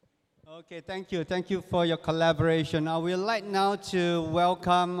Okay, thank you. Thank you for your collaboration. I would like now to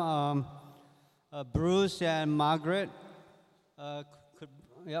welcome Bruce and Margaret. Uh, could,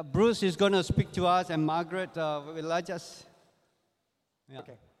 Bruce is going to speak to us, and Margaret, will I just... Yeah.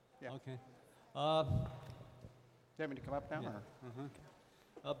 Okay. Yeah. Okay. Do you want me to come up now? Yeah.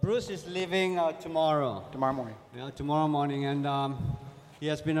 Or? Bruce is leaving tomorrow. Tomorrow morning. Yeah, tomorrow morning, and he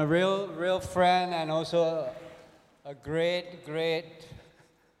has been a real friend and also a great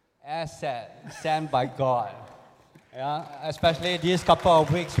asset sent by God. Yeah, especially these couple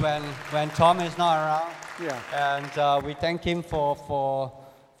of weeks when Tom is not around. Yeah. And we thank him for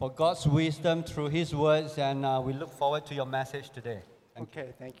God's wisdom through his words, and we look forward to your message today.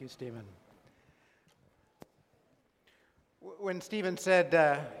 Thank you, Stephen. When Stephen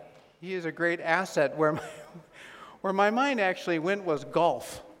said he is a great asset, where my mind actually went was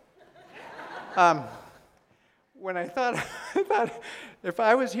golf. When I thought if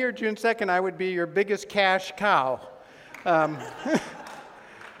I was here June 2nd, I would be your biggest cash cow. Tom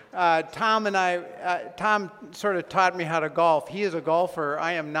sort of taught me how to golf. He is a golfer.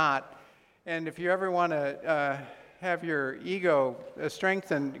 I am not. And if you ever want to have your ego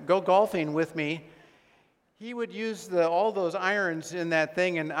strengthened, go golfing with me. He would use all those irons in that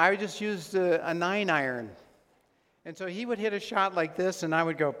thing, and I just used a 9-iron. And so he would hit a shot like this, and I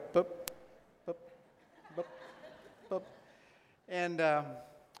would go, boop, boop, boop, boop. And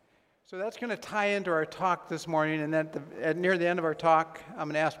so that's going to tie into our talk this morning. And then near the end of our talk, I'm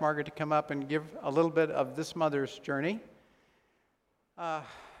going to ask Margaret to come up and give a little bit of this mother's journey. And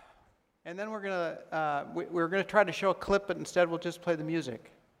then we're going to try to show a clip, but instead we'll just play the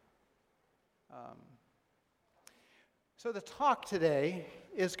music. So the talk today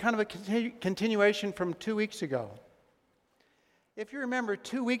is kind of a continuation from 2 weeks ago. If you remember,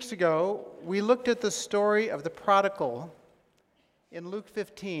 2 weeks ago, we looked at the story of the prodigal in Luke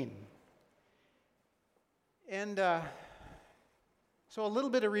 15. And so a little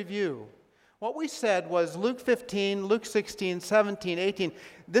bit of review. What we said was Luke 15, Luke 16, 17, 18,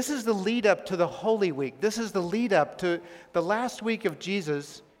 this is the lead up to the Holy Week. This is the lead up to the last week of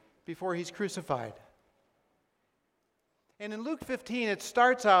Jesus before he's crucified. And in Luke 15, it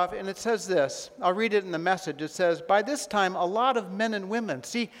starts off and it says this. I'll read it in the Message. It says, by this time, a lot of men and women.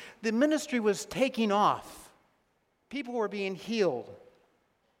 See, the ministry was taking off. People were being healed.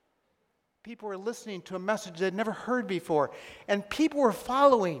 People were listening to a message they'd never heard before. And people were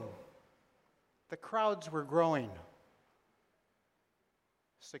following. The crowds were growing.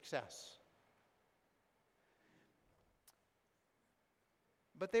 Success.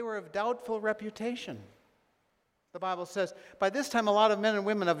 But they were of doubtful reputation. The Bible says, by this time a lot of men and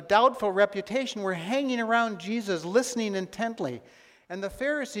women of doubtful reputation were hanging around Jesus, listening intently. And the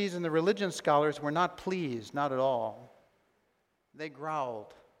Pharisees and the religion scholars were not pleased, not at all. They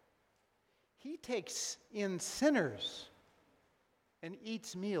growled. He takes in sinners and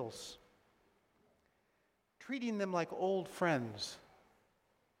eats meals, treating them like old friends.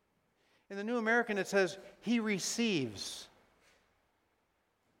 In the New American it says, he receives.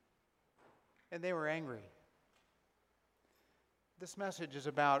 And they were angry. This message is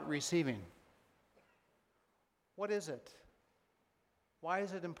about receiving. What is it? Why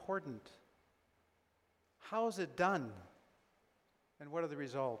is it important? How is it done? And what are the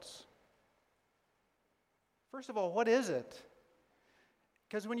results? First of all, what is it?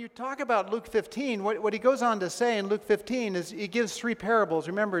 Because when you talk about Luke 15, what he goes on to say in Luke 15 is he gives 3 parables.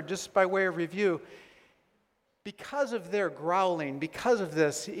 Remember, just by way of review, because of their growling, because of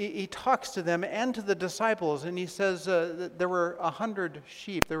this, he talks to them and to the disciples, and he says that there were 100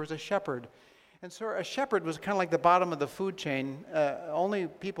 sheep. There was a shepherd. And so a shepherd was kind of like the bottom of the food chain. Only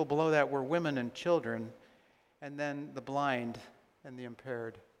people below that were women and children, and then the blind and the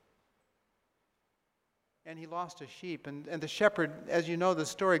impaired. And he lost a sheep, and the shepherd, as you know the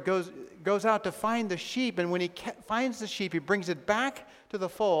story, goes out to find the sheep, and when he finds the sheep, he brings it back to the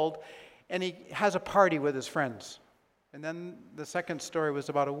fold, and he has a party with his friends. And then the second story was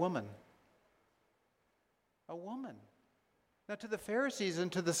about a woman. A woman. Now to the Pharisees and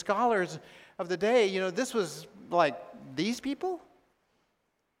to the scholars of the day, this was like, these people?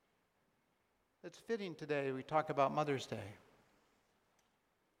 It's fitting today we talk about Mother's Day.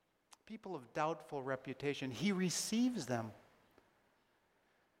 People of doubtful reputation. He receives them.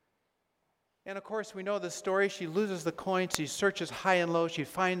 And of course, we know the story. She loses the coin. She searches high and low. She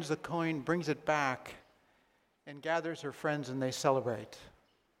finds the coin, brings it back, and gathers her friends, and they celebrate.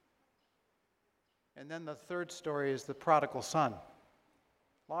 And then the third story is the prodigal son.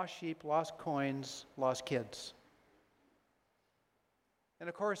 Lost sheep, lost coins, lost kids. And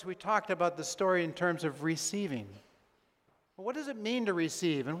of course, we talked about the story in terms of receiving. What does it mean to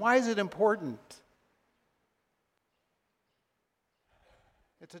receive, and why is it important?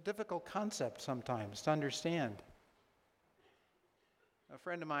 It's a difficult concept sometimes to understand. A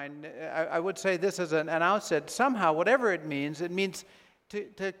friend of mine, I would say this as an outset, somehow, whatever it means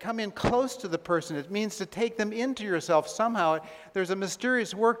to come in close to the person. It means to take them into yourself somehow. There's a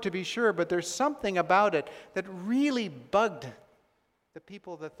mysterious work, to be sure, but there's something about it that really bugged the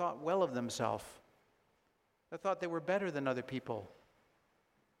people that thought well of themselves, that thought they were better than other people.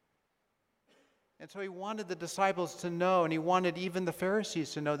 And so he wanted the disciples to know, and he wanted even the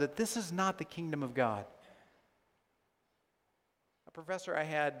Pharisees to know, that this is not the kingdom of God. A professor I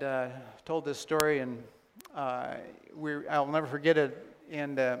had told this story, and I'll never forget it.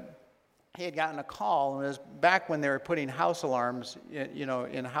 And he had gotten a call, and it was back when they were putting house alarms,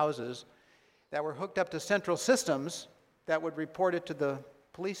 in houses that were hooked up to central systems that would report it to the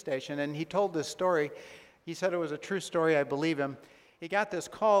police station. And he told this story. He said it was a true story. I believe him. He got this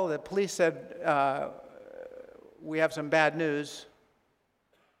call. The police said, "We have some bad news.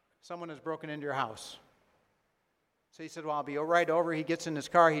 Someone has broken into your house." So he said, "Well, I'll be right over." He gets in his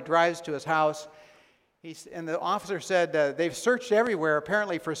car. He drives to his house. And the officer said they've searched everywhere,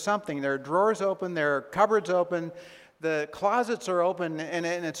 apparently, for something. There are drawers open, there are cupboards open, the closets are open, and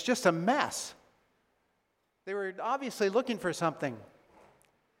it's just a mess. They were obviously looking for something.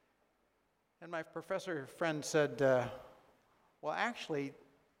 And my professor friend said, "Well, actually,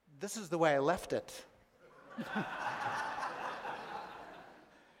 this is the way I left it."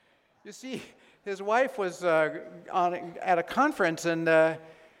 You see, his wife was at a conference, and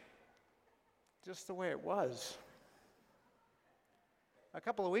just the way it was. A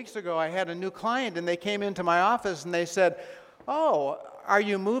couple of weeks ago, I had a new client, and they came into my office, and they said, "Oh, are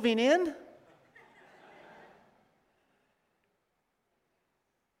you moving in?"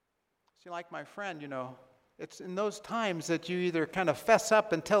 See, like my friend, it's in those times that you either kind of fess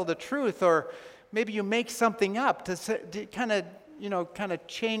up and tell the truth, or maybe you make something up to kind of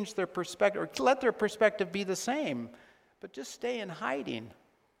change their perspective, or let their perspective be the same, but just stay in hiding.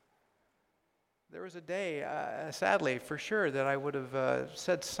 There was a day, sadly, for sure, that I would have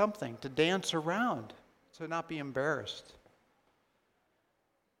said something to dance around, to not be embarrassed.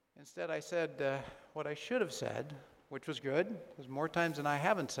 Instead, I said what I should have said, which was good. There's more times than I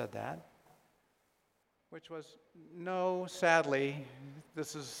haven't said that, which was, "No, sadly,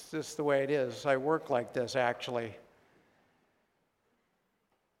 this is just the way it is. I work like this, actually."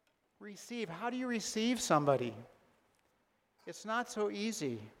 Receive. How do you receive somebody? It's not so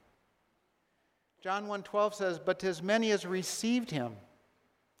easy. John 1:12 says, "But to as many as received him."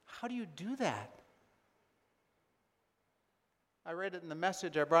 How do you do that? I read it in the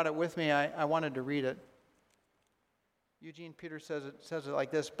Message. I brought it with me. I wanted to read it. Eugene Peterson says it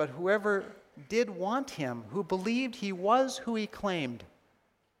like this: "But whoever did want him, who believed he was who he claimed,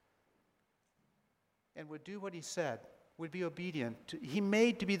 and would do what he said, would be obedient. He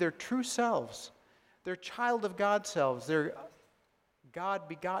made to be their true selves, their child of God selves, their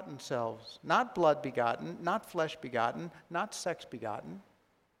God-begotten selves, not blood-begotten, not flesh-begotten, not sex-begotten,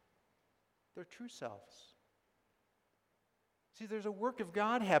 their true selves." See, there's a work of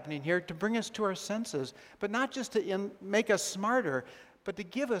God happening here to bring us to our senses, but not just to make us smarter, but to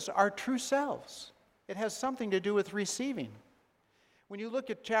give us our true selves. It has something to do with receiving. When you look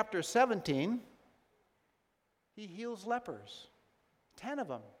at chapter 17, he heals lepers, 10 of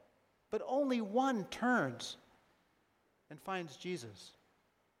them, but only one turns and finds Jesus.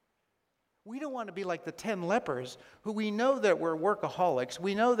 We don't want to be like the 10 lepers who we know that we're workaholics.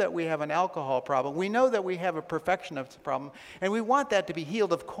 We know that we have an alcohol problem. We know that we have a perfectionist problem. And we want that to be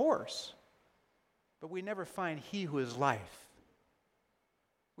healed, of course. But we never find he who is life.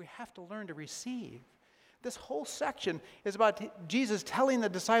 We have to learn to receive. This whole section is about Jesus telling the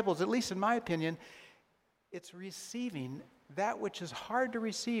disciples, at least in my opinion, it's receiving that which is hard to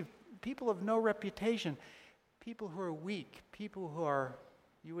receive. People of no reputation. People who are weak, people who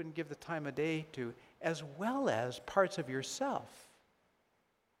you wouldn't give the time of day to, as well as parts of yourself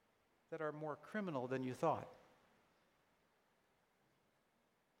that are more criminal than you thought.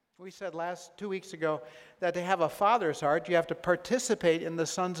 We said 2 weeks ago that to have a father's heart, you have to participate in the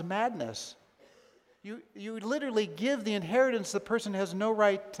son's madness. You literally give the inheritance the person has no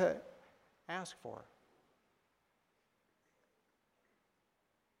right to ask for.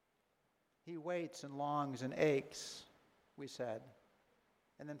 He waits and longs and aches, we said.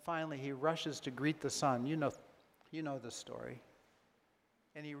 And then finally he rushes to greet the son. You know the story.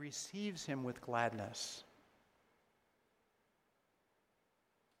 And he receives him with gladness.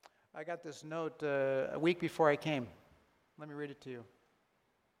 I got this note a week before I came. Let me read it to you.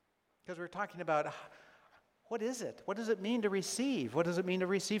 Because we're talking about What is it? What does it mean to receive? What does it mean to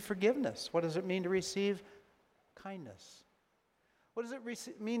receive forgiveness? What does it mean to receive kindness? What does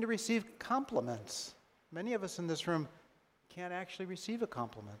it mean to receive compliments? Many of us in this room can't actually receive a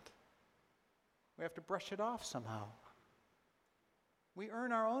compliment. We have to brush it off somehow. We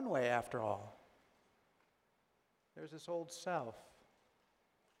earn our own way after all. There's this old self.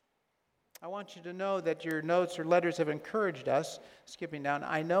 I want you to know that your notes or letters have encouraged us. Skipping down,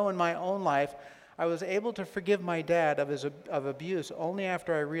 I know in my own life I was able to forgive my dad of abuse only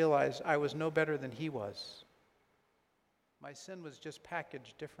after I realized I was no better than he was. My sin was just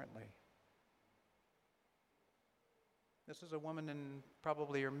packaged differently. This is a woman in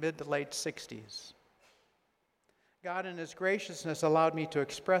probably her mid to late 60s. God in His graciousness allowed me to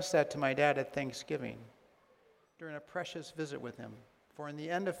express that to my dad at Thanksgiving during a precious visit with him. For in the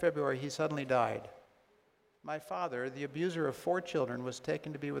end of February, he suddenly died. My father, the abuser of 4 children, was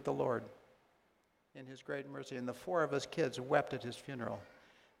taken to be with the Lord in His great mercy, and the 4 of us kids wept at his funeral,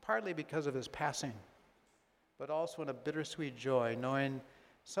 partly because of his passing, but also in a bittersweet joy, knowing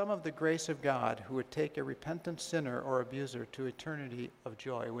some of the grace of God who would take a repentant sinner or abuser to eternity of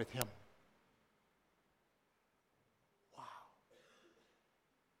joy with Him. Wow.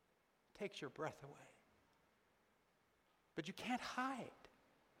 Takes your breath away. But you can't hide.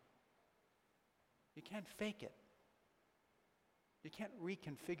 You can't fake it. You can't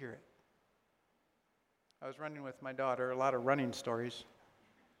reconfigure it. I was running with my daughter, a lot of running stories.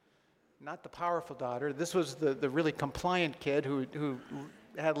 Not the powerful daughter. This was the really compliant kid who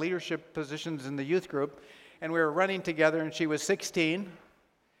had leadership positions in the youth group. And we were running together, and she was 16.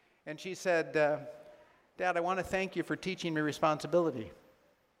 And she said, Dad, I want to thank you for teaching me responsibility.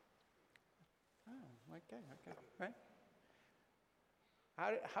 Oh, okay, right?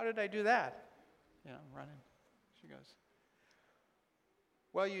 How did I do that? Running. She goes,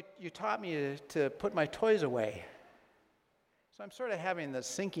 well, you taught me to put my toys away. So I'm sort of having this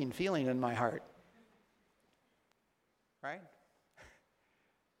sinking feeling in my heart. Right?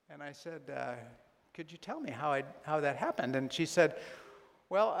 And I said, could you tell me how that happened? And she said,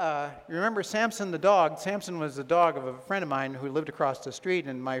 well, you remember Samson the dog? Samson was the dog of a friend of mine who lived across the street,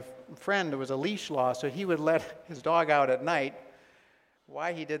 and my friend was a leash law, so he would let his dog out at night.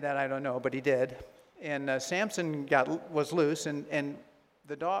 Why he did that, I don't know, but he did. And Samson was loose, and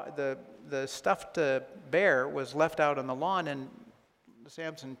the stuffed bear was left out on the lawn, and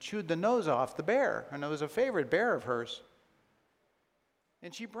Samson chewed the nose off the bear, and it was a favorite bear of hers.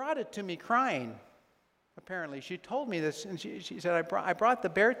 And she brought it to me crying, apparently. She told me this, and she said, I brought the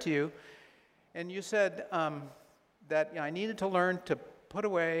bear to you, and you said that I needed to learn to put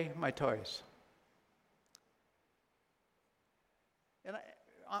away my toys. And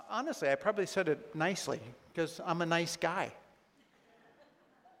honestly, I probably said it nicely, because I'm a nice guy.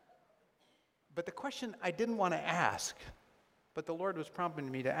 But the question I didn't want to ask, but the Lord was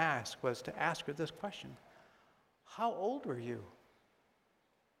prompting me to ask, was to ask her this question. How old were you?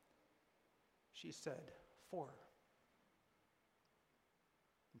 She said, 4.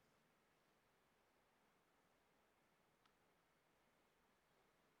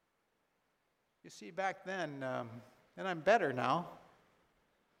 You see, back then, and I'm better now,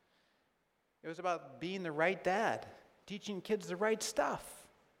 it was about being the right dad, teaching kids the right stuff.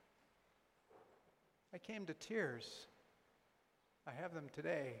 I came to tears. I have them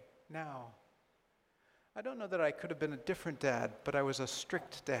today, now. I don't know that I could have been a different dad, but I was a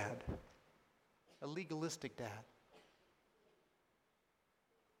strict dad, a legalistic dad.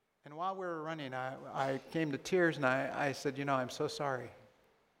 And while we were running, I came to tears, and I said, I'm so sorry.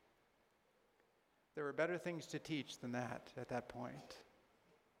 There were better things to teach than that at that point.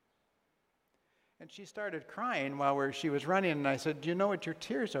 And she started crying while she was running, and I said, do you know what your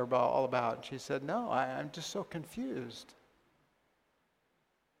tears are all about? And she said, no, I'm just so confused.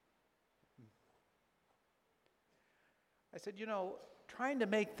 I said, trying to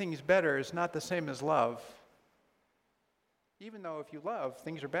make things better is not the same as love. Even though if you love,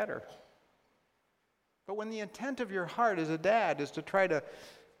 things are better. But when the intent of your heart as a dad is to try to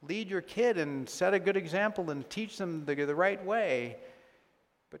lead your kid and set a good example and teach them the right way,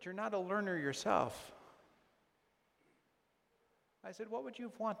 but you're not a learner yourself. I said, what would you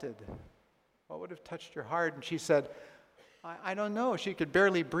have wanted? What would have touched your heart? And she said, I don't know. She could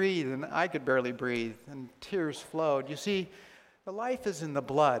barely breathe, and I could barely breathe, and tears flowed. You see, the life is in the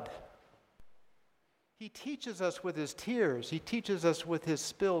blood. He teaches us with His tears. He teaches us with His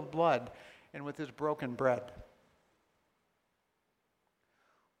spilled blood and with His broken bread.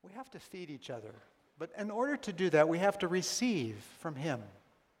 We have to feed each other. But in order to do that, we have to receive from Him.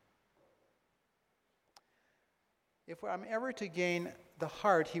 If I'm ever to gain the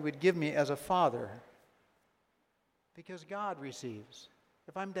heart He would give me as a father, because God receives,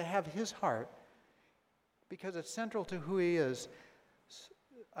 if I'm to have his heart, because it's central to who he is,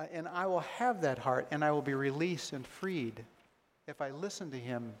 and I will have that heart, and I will be released and freed if I listen to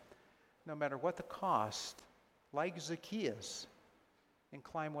him, no matter what the cost, like Zacchaeus, and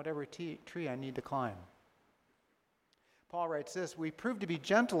climb whatever tree I need to climb. Paul writes this, "We prove to be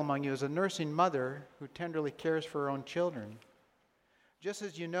gentle among you as a nursing mother who tenderly cares for her own children. Just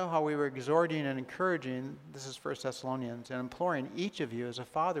as you know how we were exhorting and encouraging," this is 1 Thessalonians, "and imploring each of you as a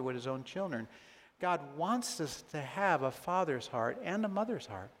father would his own children." God wants us to have a father's heart and a mother's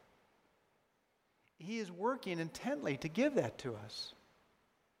heart. He is working intently to give that to us.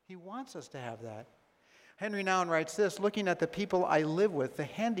 He wants us to have that. Henry Nouwen writes this, "Looking at the people I live with, the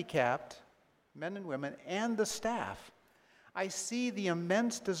handicapped, men and women, and the staff, I see the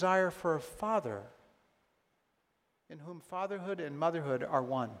immense desire for a father in whom fatherhood and motherhood are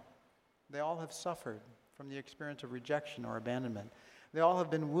one. They all have suffered from the experience of rejection or abandonment. They all have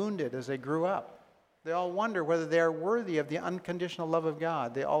been wounded as they grew up. They all wonder whether they are worthy of the unconditional love of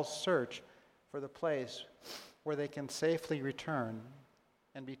God. They all search for the place where they can safely return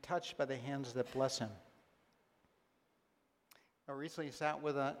and be touched by the hands that bless him." I recently sat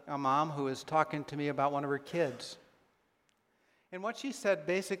with a mom who was talking to me about one of her kids. And what she said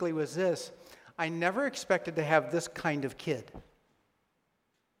basically was this, "I never expected to have this kind of kid.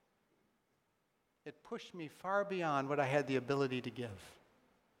 It pushed me far beyond what I had the ability to give.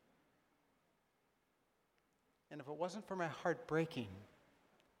 And if it wasn't for my heart breaking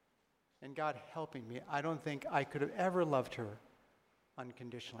and God helping me, I don't think I could have ever loved her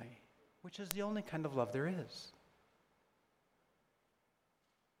unconditionally, which is the only kind of love there is."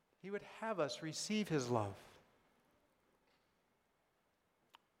 He would have us receive his love.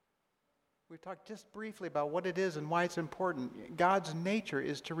 We've talked just briefly about what it is and why it's important. God's nature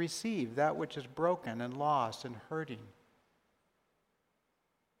is to receive that which is broken and lost and hurting,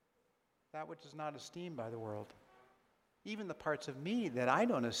 that which is not esteemed by the world. Even the parts of me that I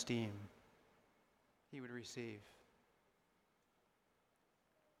don't esteem, he would receive.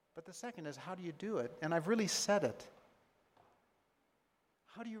 But the second is, how do you do it? And I've really said it.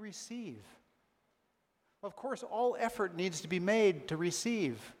 How do you receive? Well, of course, all effort needs to be made to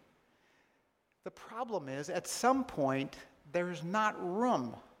receive. The problem is, at some point, there's not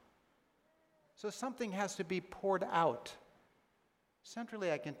room. So something has to be poured out.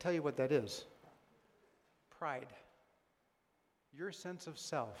 Centrally, I can tell you what that is. Pride. Your sense of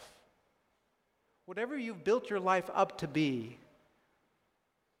self. Whatever you've built your life up to be,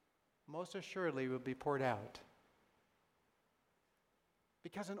 most assuredly will be poured out.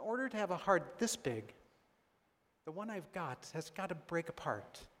 Because in order to have a heart this big, the one I've got has got to break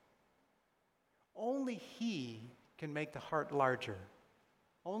apart. Only he can make the heart larger.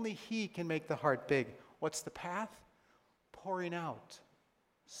 Only he can make the heart big. What's the path? Pouring out,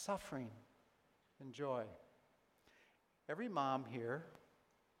 suffering, and joy. Every mom here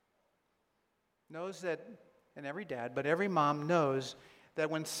knows that, and every dad, but every mom knows that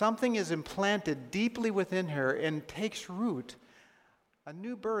when something is implanted deeply within her and takes root, a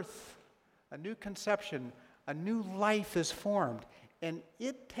new birth, a new conception, a new life is formed, and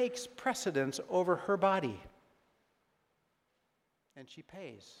it takes precedence over her body. And she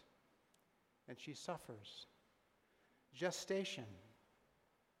pays, and she suffers. Gestation,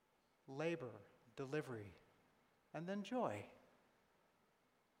 labor, delivery, and then joy.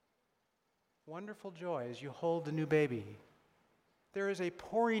 Wonderful joy as you hold the new baby. There is a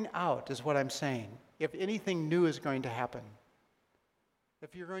pouring out, is what I'm saying, if anything new is going to happen,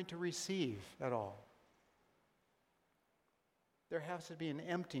 if you're going to receive at all. There has to be an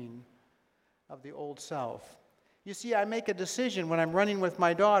emptying of the old self. You see, I make a decision when I'm running with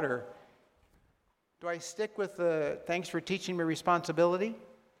my daughter. Do I stick with the "thanks for teaching me" responsibility?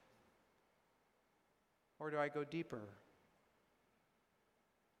 Or do I go deeper?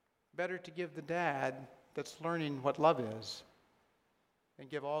 Better to give the dad that's learning what love is and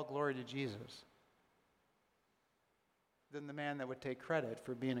give all glory to Jesus than the man that would take credit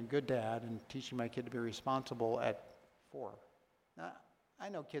for being a good dad and teaching my kid to be responsible at 4. Now, I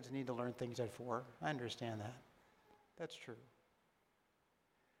know kids need to learn things at 4. I understand that. That's true.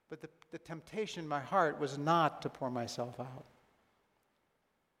 But the temptation in my heart was not to pour myself out.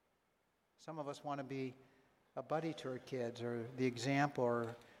 Some of us want to be a buddy to our kids, or the example,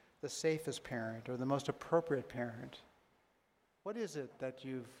 or the safest parent, or the most appropriate parent. What is it that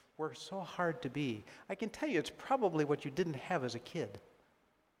you've worked so hard to be? I can tell you it's probably what you didn't have as a kid,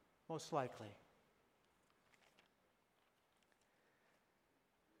 most likely.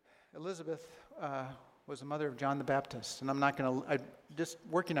 Elizabeth was the mother of John the Baptist. And I'm not going to, just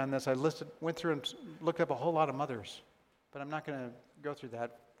working on this, went through and looked up a whole lot of mothers. But I'm not going to go through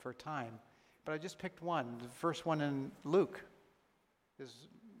that for time. But I just picked one. The first one in Luke is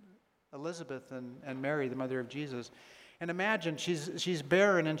Elizabeth and Mary, the mother of Jesus. And imagine she's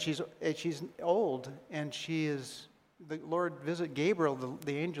barren and she's old, and the Lord Gabriel,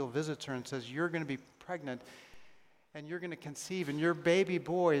 the angel, visits her and says, "You're going to be pregnant, and you're going to conceive, and your baby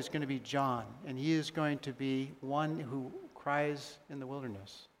boy is going to be John, and he is going to be one who cries in the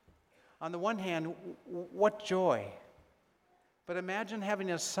wilderness." On the one hand, what joy! But imagine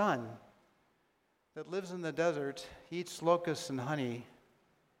having a son that lives in the desert, eats locusts and honey,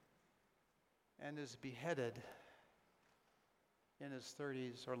 and is beheaded in his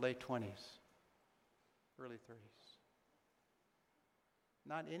 30s or late 20s, early 30s.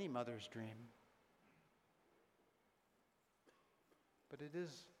 Not any mother's dream. But it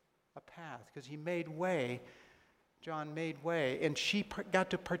is a path, because he made way. John made way, and she got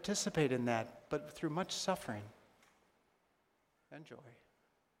to participate in that, but through much suffering and joy.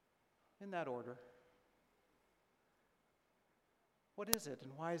 In that order. What is it,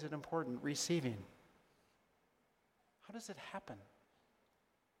 and why is it important? Receiving. How does it happen?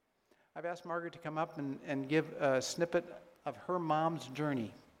 I've asked Margaret to come up and give a snippet of her mom's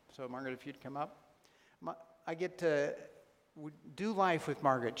journey. So Margaret, if you'd come up. I get to do life with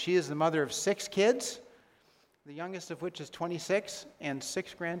Margaret. She is the mother of 6 kids, the youngest of which is 26, and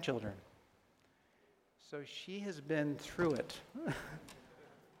 6 grandchildren. So she has been through it.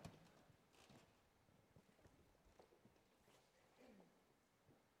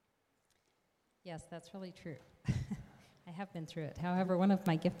 Yes, that's really true. I have been through it. However, one of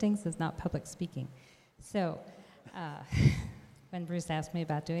my giftings is not public speaking. So when Bruce asked me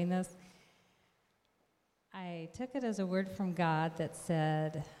about doing this, I took it as a word from God that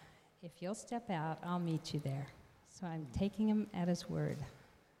said, if you'll step out, I'll meet you there. So I'm taking him at his word.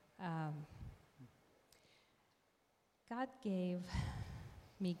 God gave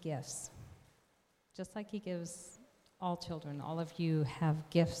me gifts, just like he gives all children. All of you have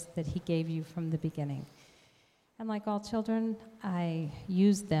gifts that he gave you from the beginning. And like all children, I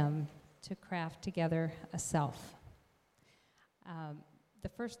used them to craft together a self. The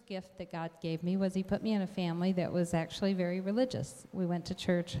first gift that God gave me was he put me in a family that was actually very religious. We went to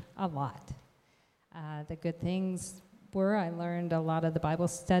church a lot. The good things were I learned a lot of the Bible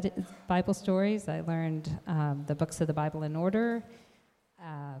stories. I learned the books of the Bible in order.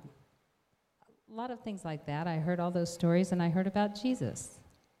 A lot of things like that. I heard all those stories, and I heard about Jesus.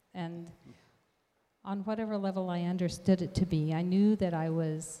 And on whatever level I understood it to be, I knew that I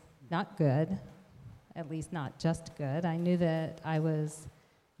was not good, at least not just good. I knew that I was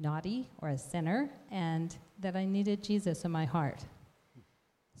naughty or a sinner, and that I needed Jesus in my heart.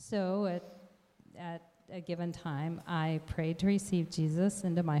 So at a given time, I prayed to receive Jesus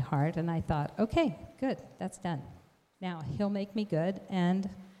into my heart, and I thought, okay, good, that's done. Now he'll make me good, and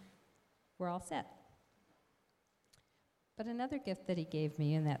we're all set. But another gift that he gave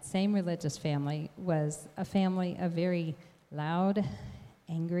me in that same religious family was a family of very loud,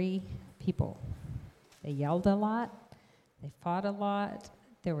 angry people. They yelled a lot, they fought a lot,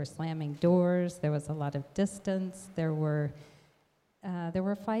 there were slamming doors, there was a lot of distance, there were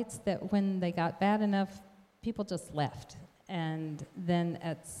fights that when they got bad enough, people just left. And then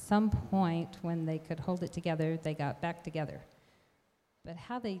at some point, when they could hold it together, they got back together. But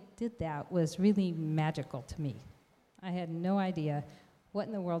how they did that was really magical to me. I had no idea, what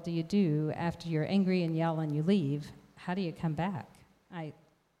in the world do you do after you're angry and yell and you leave? How do you come back? I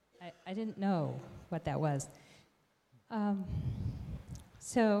didn't know what that was.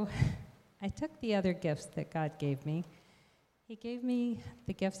 So I took the other gifts that God gave me. He gave me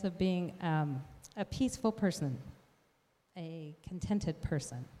the gifts of being a peaceful person, a contented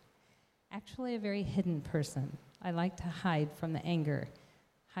person, actually a very hidden person. I like to hide from the anger,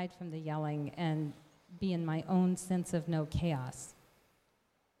 hide from the yelling, and be in my own sense of no chaos.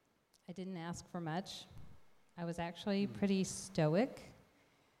 I didn't ask for much. I was actually pretty stoic.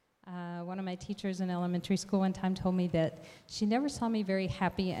 One of my teachers in elementary school one time told me that she never saw me very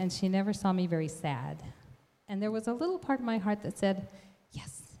happy and she never saw me very sad. And there was a little part of my heart that said,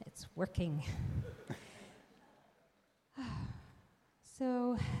 yes, it's working.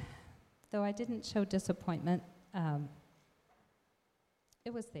 So, though I didn't show disappointment,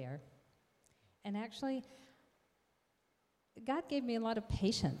 it was there. And actually, God gave me a lot of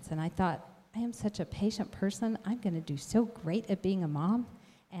patience, and I thought, I am such a patient person. I'm going to do so great at being a mom.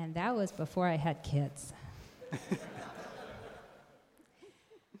 And that was before I had kids.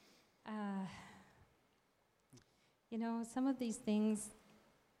 You know, some of these things,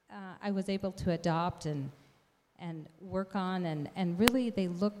 I was able to adopt and work on, and really they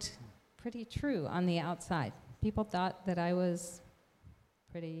looked pretty true on the outside. People thought that I was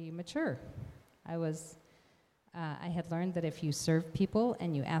pretty mature. I had learned that if you serve people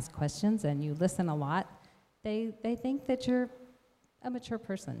and you ask questions and you listen a lot, they think that you're a mature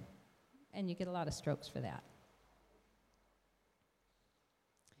person, and you get a lot of strokes for that.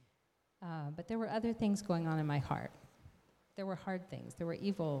 But there were other things going on in my heart. There were hard things. There were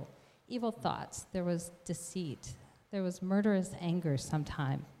evil thoughts. There was deceit. There was murderous anger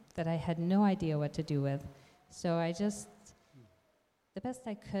sometime that I had no idea what to do with. So I just, the best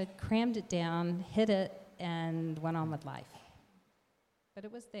I could, crammed it down, hid it, and went on with life. But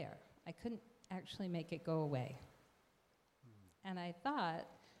it was there. I couldn't actually make it go away. And I thought,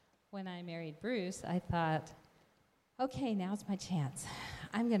 when I married Bruce, I thought, okay, now's my chance.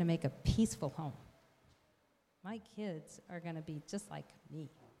 I'm going to make a peaceful home. My kids are going to be just like me.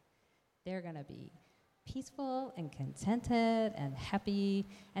 They're going to be peaceful and contented and happy,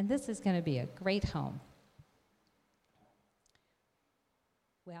 and this is going to be a great home.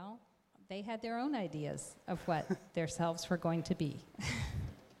 Well, they had their own ideas of what their selves were going to be.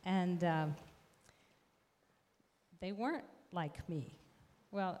 And they weren't like me.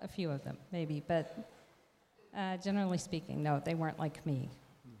 Well, a few of them, maybe, but generally speaking, no, they weren't like me.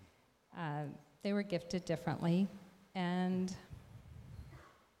 They were gifted differently, and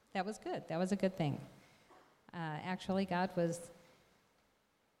that was good. That was a good thing. Actually, God was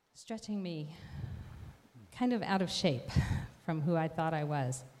stretching me kind of out of shape from who I thought I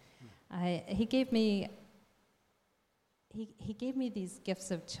was. He gave me these gifts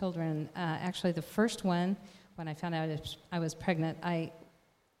of children. Actually, the first one, when I found out I was pregnant, I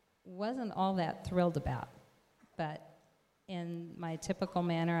wasn't all that thrilled about. But in my typical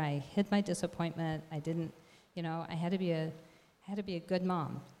manner, I hid my disappointment. I didn't, I had to be a good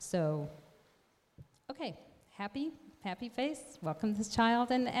mom. So, okay, happy face, welcome this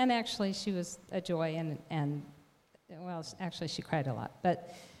child. And actually, she was a joy, and well, actually, she cried a lot.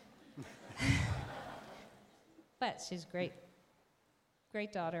 But but she's great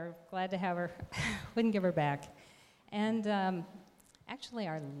daughter. Glad to have her. Wouldn't give her back. And actually,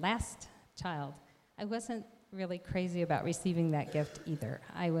 our last child, I wasn't really crazy about receiving that gift either.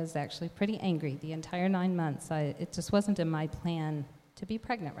 I was actually pretty angry the entire 9 months. It just wasn't in my plan to be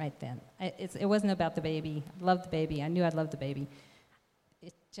pregnant right then. It wasn't about the baby. I loved the baby. I knew I'd love the baby.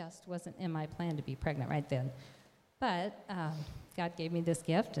 It just wasn't in my plan to be pregnant right then. But God gave me this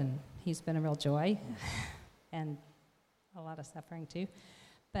gift, and he's been a real joy, and a lot of suffering too.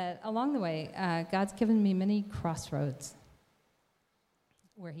 But along the way, God's given me many crossroads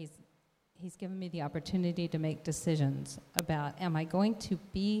where he's given me the opportunity to make decisions about, am I going to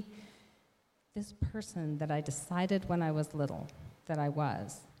be this person that I decided when I was little that I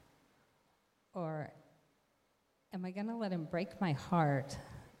was? Or am I going to let him break my heart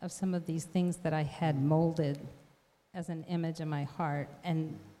of some of these things that I had molded as an image in my heart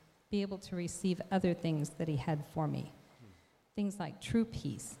and be able to receive other things that he had for me? Things like true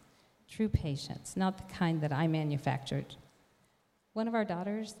peace, true patience, not the kind that I manufactured. One of our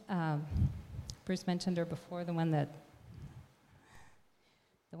daughters, Bruce mentioned her before, the one that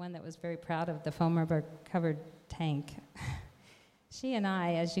was very proud of the foam rubber covered tank. She and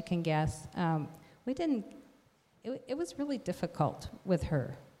I, as you can guess, it was really difficult with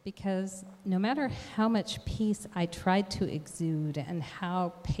her, because no matter how much peace I tried to exude and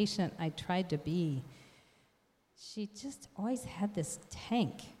how patient I tried to be, she just always had this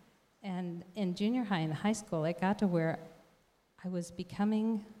tank. And in junior high and high school, it got to where I was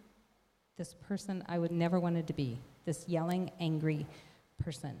becoming this person I would never wanted to be, this yelling, angry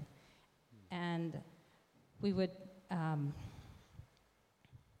person. And we would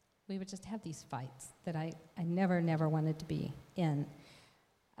just have these fights that I never wanted to be in.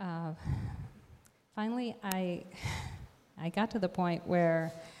 Finally, I got to the point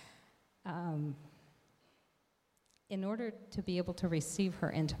where in order to be able to receive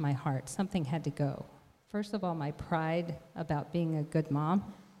her into my heart, something had to go. First of all, my pride about being a good mom,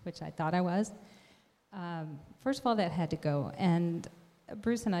 which I thought I was. First of all, that had to go. And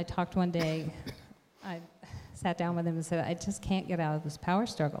Bruce and I talked one day. I sat down with him and said, I just can't get out of this power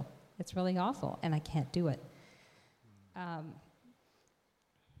struggle. It's really awful, and I can't do it. And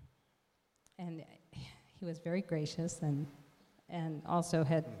he was very gracious and also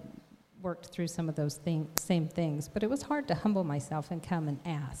had worked through some of those same things. But it was hard to humble myself and come and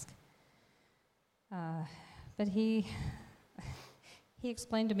ask. But he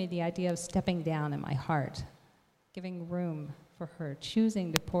explained to me the idea of stepping down in my heart, giving room for her,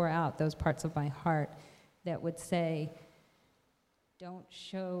 choosing to pour out those parts of my heart that would say, don't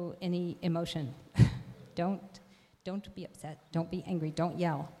show any emotion. Don't be upset. Don't be angry. Don't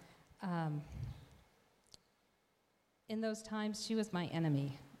yell. In those times, she was my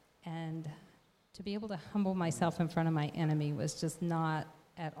enemy. And to be able to humble myself in front of my enemy was just not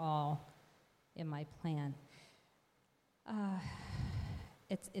at all in my plan.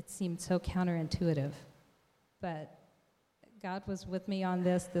 It seemed so counterintuitive. But God was with me on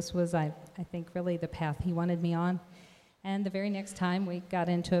this. This was, I think, really the path He wanted me on. And the very next time we got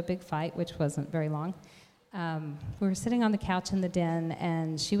into a big fight, which wasn't very long, we were sitting on the couch in the den,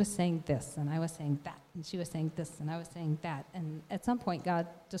 and she was saying this, and I was saying that, and she was saying this, and I was saying that. And at some point, God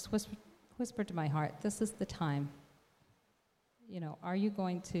just whispered to my heart, this is the time. You know, are you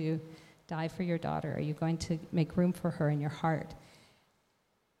going to die for your daughter? Are you going to make room for her in your heart?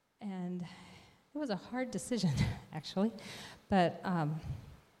 And it was a hard decision, actually. But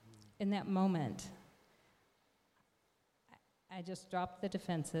in that moment, I just dropped the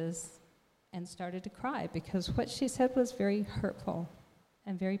defenses and started to cry because what she said was very hurtful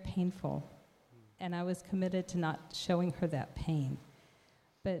and very painful. And I was committed to not showing her that pain.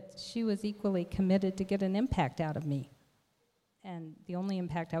 But she was equally committed to get an impact out of me. And the only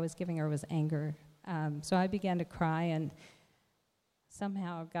impact I was giving her was anger. So I began to cry, and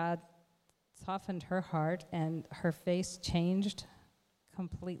somehow God softened her heart, and her face changed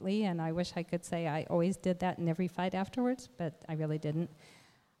completely. And I wish I could say I always did that in every fight afterwards, but I really didn't.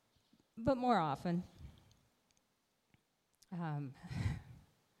 But more often,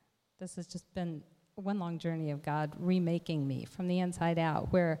 this has just been one long journey of God remaking me from the inside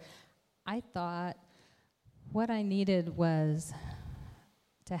out, where I thought what I needed was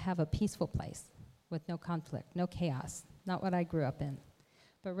to have a peaceful place with no conflict, no chaos, not what I grew up in.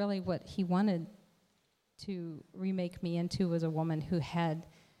 But really what He wanted to remake me into was a woman who had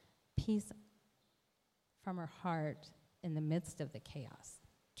peace from her heart in the midst of the chaos.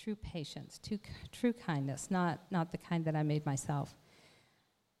 True patience, true kindness, not the kind that I made myself.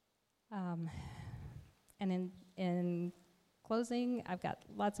 And in closing, I've got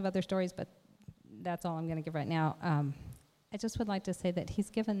lots of other stories, but that's all I'm going to give right now. I just would like to say that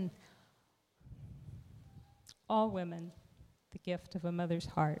He's given all women the gift of a mother's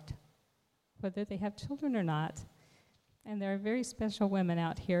heart, whether they have children or not. And there are very special women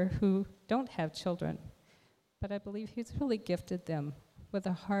out here who don't have children, but I believe He's really gifted them with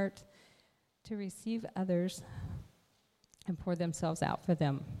a heart to receive others and pour themselves out for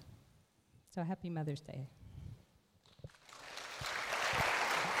them. So happy Mother's Day.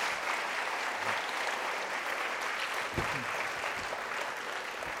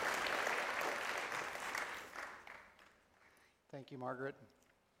 Thank you, Margaret.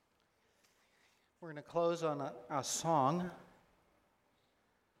 We're going to close on a song.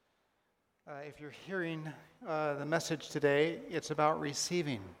 If you're hearing the message today, it's about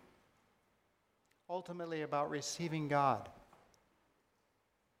receiving. Ultimately about receiving God.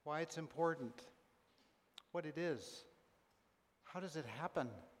 Why it's important. What it is. How does it happen?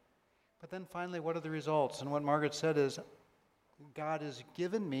 But then finally, what are the results? And what Margaret said is, God has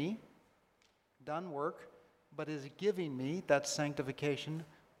given me, done work, but is giving me, that's sanctification,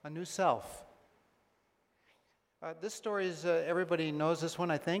 a new self. This story is, everybody knows this one,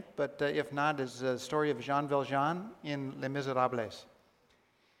 I think, but if not, is the story of Jean Valjean in Les Miserables.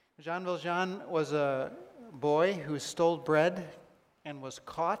 Jean Valjean was a boy who stole bread and was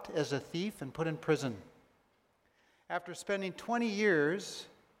caught as a thief and put in prison. After spending 20 years,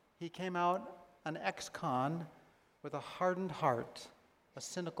 he came out an ex-con with a hardened heart, a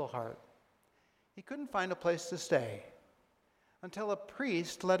cynical heart. He couldn't find a place to stay until a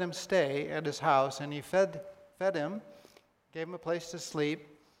priest let him stay at his house, and he fed him, gave him a place to sleep.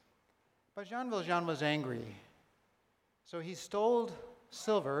 But Jean Valjean was angry, so he stole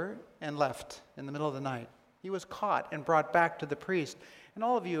silver and left in the middle of the night. He was caught and brought back to the priest. And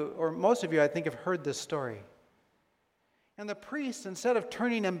all of you, or most of you, I think, have heard this story. And the priest, instead of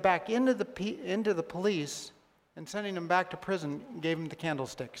turning him back into the police and sending him back to prison, gave him the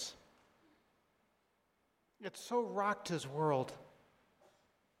candlesticks. It so rocked his world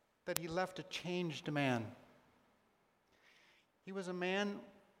that he left a changed man. He was a man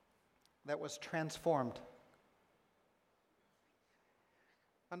that was transformed.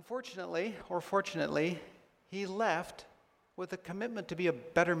 Unfortunately, or fortunately, he left with a commitment to be a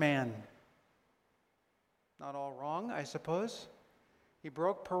better man. Not all wrong, I suppose. He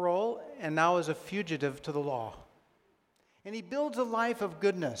broke parole and now is a fugitive to the law. And he builds a life of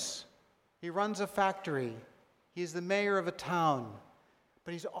goodness. He runs a factory. He's the mayor of a town.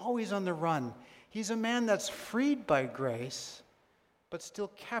 But he's always on the run. He's a man that's freed by grace, but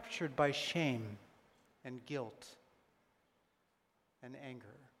still captured by shame and guilt. and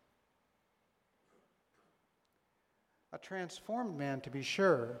anger. A transformed man, to be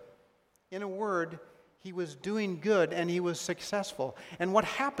sure. In a word, he was doing good and he was successful. And what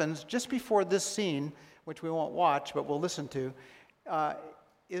happens just before this scene, which we won't watch but we'll listen to,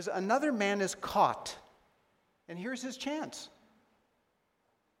 is another man is caught. And here's his chance.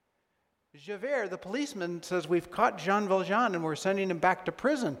 Javert, the policeman, says, we've caught Jean Valjean and we're sending him back to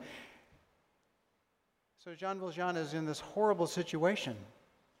prison. So Jean Valjean is in this horrible situation.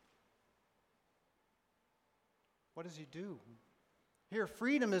 What does he do? Here,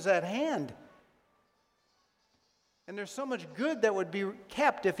 freedom is at hand. And there's so much good that would be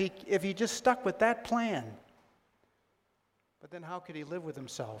kept if he just stuck with that plan. But then how could he live with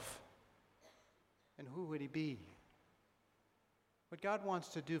himself? And who would he be? What God wants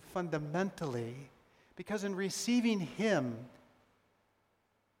to do fundamentally, because in receiving him,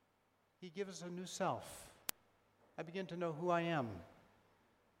 he gives us a new self. I begin to know who I am.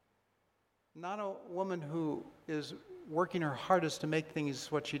 Not a woman who is working her hardest to make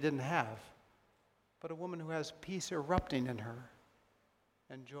things what she didn't have, but a woman who has peace erupting in her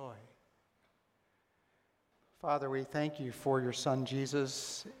and joy. Father, we thank you for your Son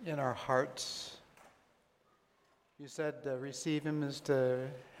Jesus in our hearts. You said to receive him is to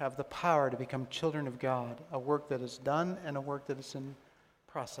have the power to become children of God, a work that is done and a work that is in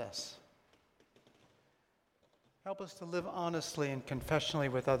process. Help us to live honestly and confessionally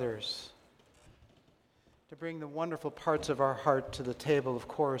with others, to bring the wonderful parts of our heart to the table, of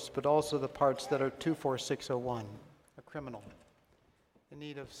course, but also the parts that are 24601, a criminal, in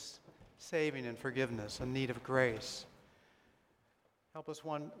need of saving and forgiveness, in need of grace. Help us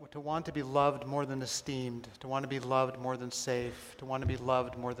to want to be loved more than esteemed, to want to be loved more than safe, to want to be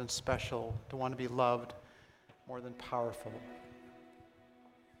loved more than special, to want to be loved more than powerful.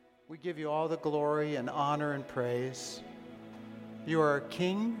 We give you all the glory and honor and praise. You are our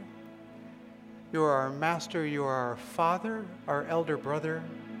King. You are our Master. You are our Father, our elder brother.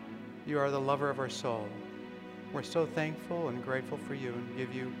 You are the lover of our soul. We're so thankful and grateful for you and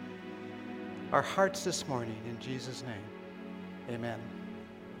give you our hearts this morning in Jesus' name. Amen.